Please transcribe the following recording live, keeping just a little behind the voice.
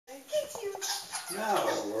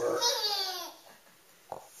That'll work.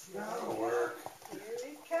 That'll work.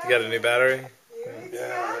 You got a new battery?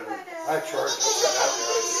 Yeah, I charged it right out there.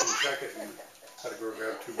 I didn't check it and had to go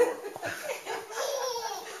grab 2 more.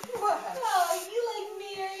 Oh, you like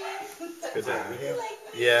Marion? Good to have you.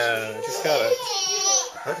 Yeah, I just got it.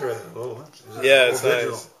 That's really cool. Yeah, it's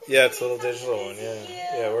nice. Yeah, it's a little digital one.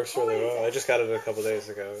 Yeah, it works really well. I just got it a couple days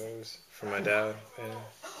ago. It was from my dad. Yeah.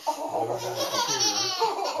 Oh, it was on the computer,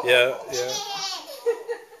 right? Yeah, yeah.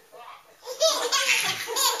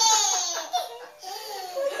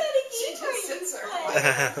 She just sits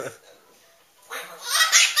there.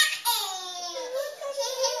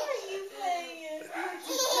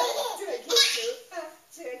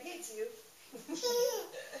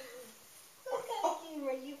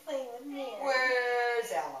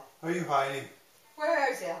 Where's Ella? Are you hiding?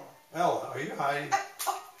 Where's Ella? Ella, are you hiding?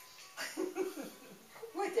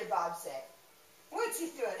 What did Bob say? What's he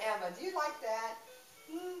doing? Emma, do you like that?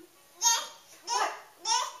 What?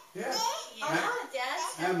 Yeah.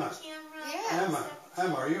 Dad. Emma. Yes.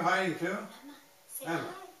 Emma, are you hiding too? Say Emma. hi.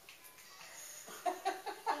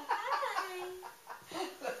 Hi.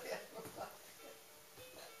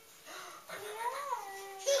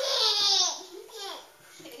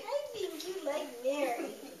 I think you like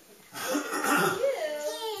Mary. I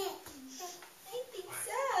think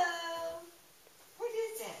so. What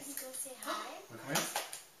is this? You go say hi. Okay.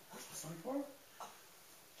 24? What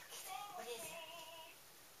is it?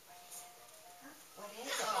 What is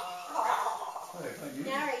it? Oh. Hey,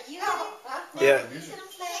 Now are you Yeah. gonna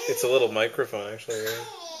play? It's a little microphone, actually. Right?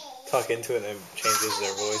 Talk into it and it changes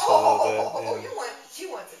their voice a little bit. Oh, Yeah. she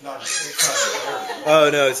wants it. Not, it's not Oh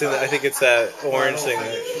no, it's in I think it's that orange thing.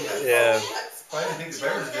 Yeah. I didn't think the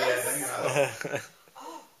bears did anything.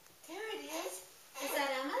 Oh, there it is. Is that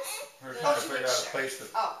Emma's? We're trying to figure out a place that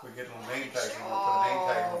we get a little name tag and we'll put a name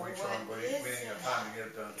tag on each one, but we ain't got time to get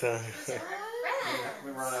it done.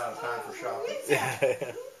 We run out of time for shopping. Yeah.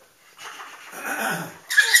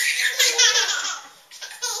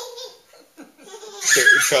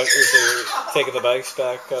 So you're taking the bikes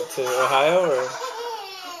back up to Ohio, or?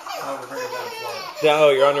 No, we're bringing it down to Florida. Yeah, oh,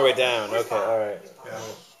 you're on your way down. Okay, all right. Yeah.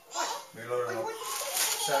 We loaded them up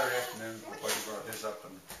Saturday afternoon. My buddy brought his up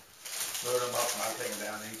and loaded them up, and I take them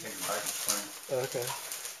down, and he takes them back in spring. Okay.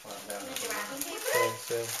 While I'm down there. Thanks,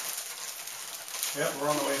 yeah. Yep, we're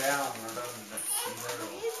on the way down. We're done in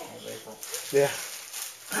April. Yeah.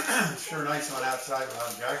 It's sure nice on outside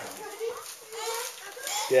without a jacket on.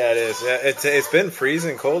 Yeah, it is. Yeah, it's been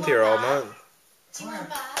freezing cold here all month. Do you want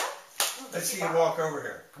Bob? Let's see you walk over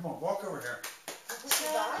here. Come on, walk over here. Show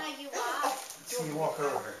him how you walk. Let's see you walk over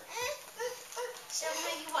here. Show him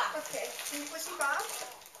how you walk. Okay. Can you push him, Bob?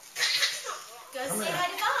 Go Come say here. hi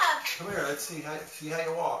to Bob. Come here. Let's see how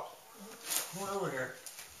you walk. Come on over here.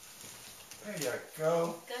 There you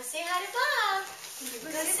go. Go say hi to Bob.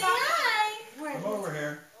 Go say hi. Come over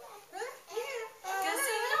here. Go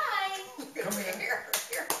say hi. Come here.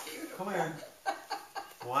 Here. Come here.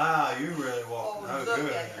 Wow, you really walking. Oh, look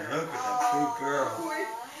good. at her. Look at that good girl. Where's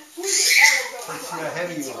Ella Let's see how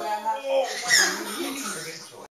heavy you are. going?